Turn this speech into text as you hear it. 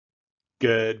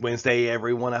Good Wednesday,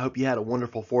 everyone. I hope you had a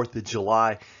wonderful 4th of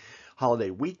July holiday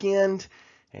weekend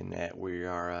and that we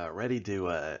are ready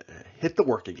to hit the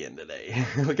work again today.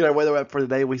 Looking at our weather app for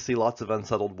today, we see lots of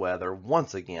unsettled weather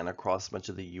once again across much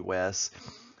of the U.S.,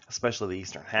 especially the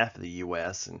eastern half of the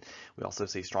U.S. And we also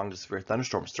see strong to severe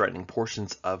thunderstorms threatening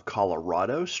portions of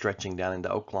Colorado, stretching down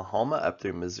into Oklahoma, up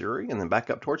through Missouri, and then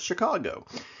back up towards Chicago.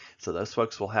 So those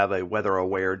folks will have a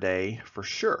weather-aware day for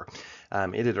sure.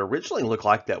 It had originally looked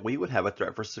like that we would have a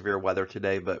threat for severe weather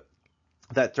today, but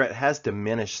that threat has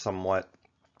diminished somewhat,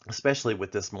 especially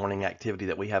with this morning activity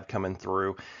that we have coming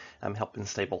through, helping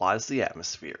stabilize the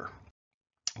atmosphere.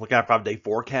 Looking at our 5-day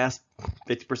forecast,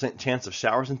 50% chance of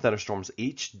showers and thunderstorms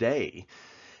each day,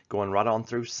 going right on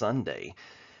through Sunday.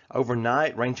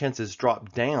 Overnight, rain chances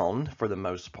drop down for the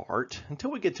most part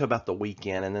until we get to about the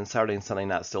weekend, and then Saturday and Sunday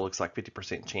night still looks like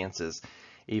 50% chances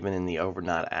even in the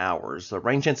overnight hours. The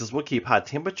rain chances will keep high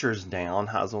temperatures down,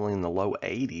 highs only in the low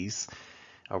 80s.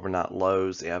 Overnight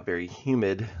lows, very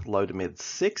humid, low to mid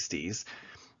 60s.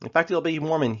 In fact, it'll be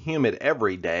warm and humid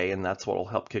every day, and that's what will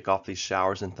help kick off these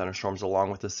showers and thunderstorms along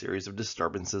with a series of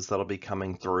disturbances that'll be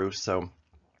coming through. So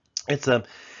it's a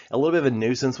little bit of a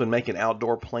nuisance when making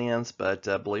outdoor plans, but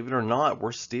believe it or not,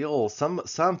 we're still,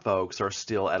 some folks are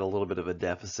still at a little bit of a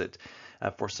deficit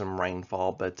for some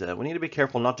rainfall, but we need to be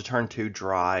careful not to turn too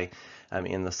dry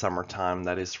in the summertime,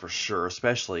 that is for sure,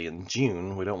 especially in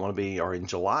June. We don't want to be, or in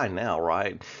July now,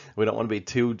 right? We don't want to be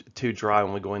too dry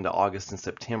when we go into August and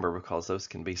September, because those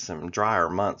can be some drier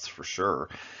months for sure.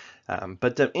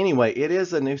 But anyway, it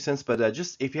is a nuisance, but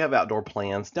just if you have outdoor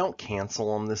plans, don't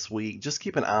cancel them this week. Just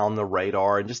keep an eye on the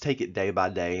radar and just take it day by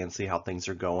day and see how things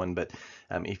are going. But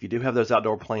if you do have those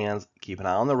outdoor plans, keep an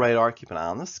eye on the radar, keep an eye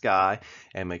on the sky,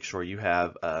 and make sure you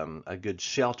have a good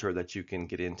shelter that you can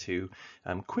get into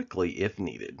quickly if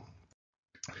needed.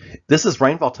 This is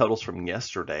rainfall totals from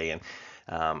yesterday, and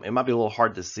it might be a little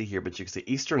hard to see here, but you can see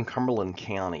eastern Cumberland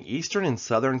County, eastern and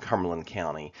southern Cumberland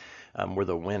County were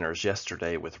the winners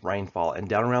yesterday with rainfall, and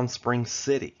down around Spring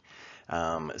City.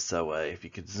 So if you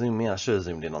could zoom in, I should have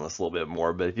zoomed in on this a little bit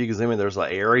more, but if you could zoom in, there's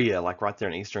an area like right there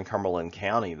in eastern Cumberland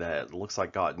County that looks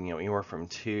like got anywhere from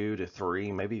 2 to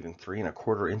 3, maybe even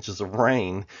 3¼ inches of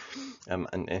rain.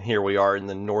 And here we are in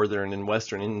the northern and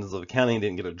western ends of the county and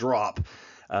didn't get a drop.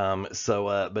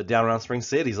 But down around Spring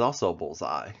City is also a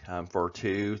bullseye for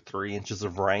 2-3 inches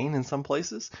of rain in some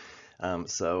places.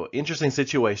 So interesting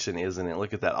situation, isn't it?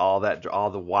 Look at that, all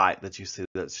the white that you see,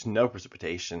 that's no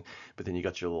precipitation, but then you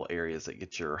got your little areas that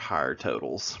get your higher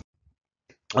totals.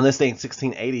 On this day in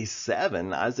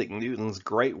 1687, Isaac Newton's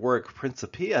great work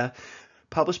Principia,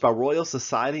 published by Royal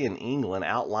Society in England,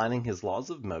 outlining his laws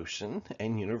of motion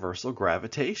and universal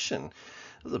gravitation.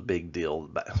 It was a big deal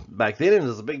back then, and it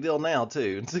was a big deal now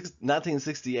too. In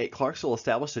 1968, Clarksville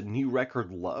established a new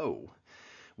record low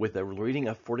with a reading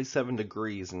of 47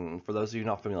 degrees. And for those of you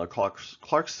not familiar,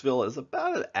 Clarksville is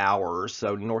about an hour or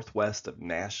so northwest of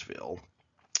Nashville.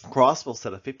 Crossville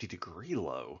set a 50-degree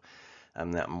low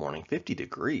that morning. 50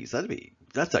 degrees.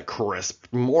 That's a crisp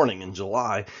morning in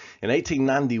July. In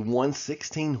 1891,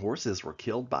 16 horses were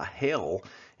killed by hail,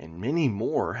 and many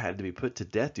more had to be put to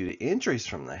death due to injuries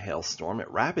from the hailstorm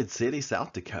at Rapid City,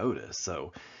 South Dakota.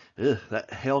 So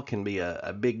that hail can be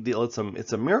a big deal. It's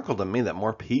a miracle to me that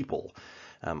more people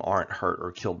aren't hurt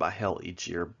or killed by hail each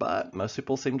year, but most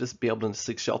people seem to be able to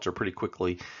seek shelter pretty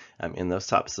quickly in those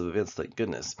types of events, thank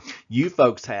goodness. You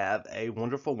folks have a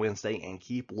wonderful Wednesday, and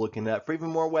keep looking up for even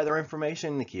more weather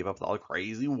information to keep up with all the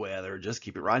crazy weather. Just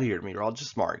keep it right here at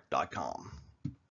meteorologistsmart.com.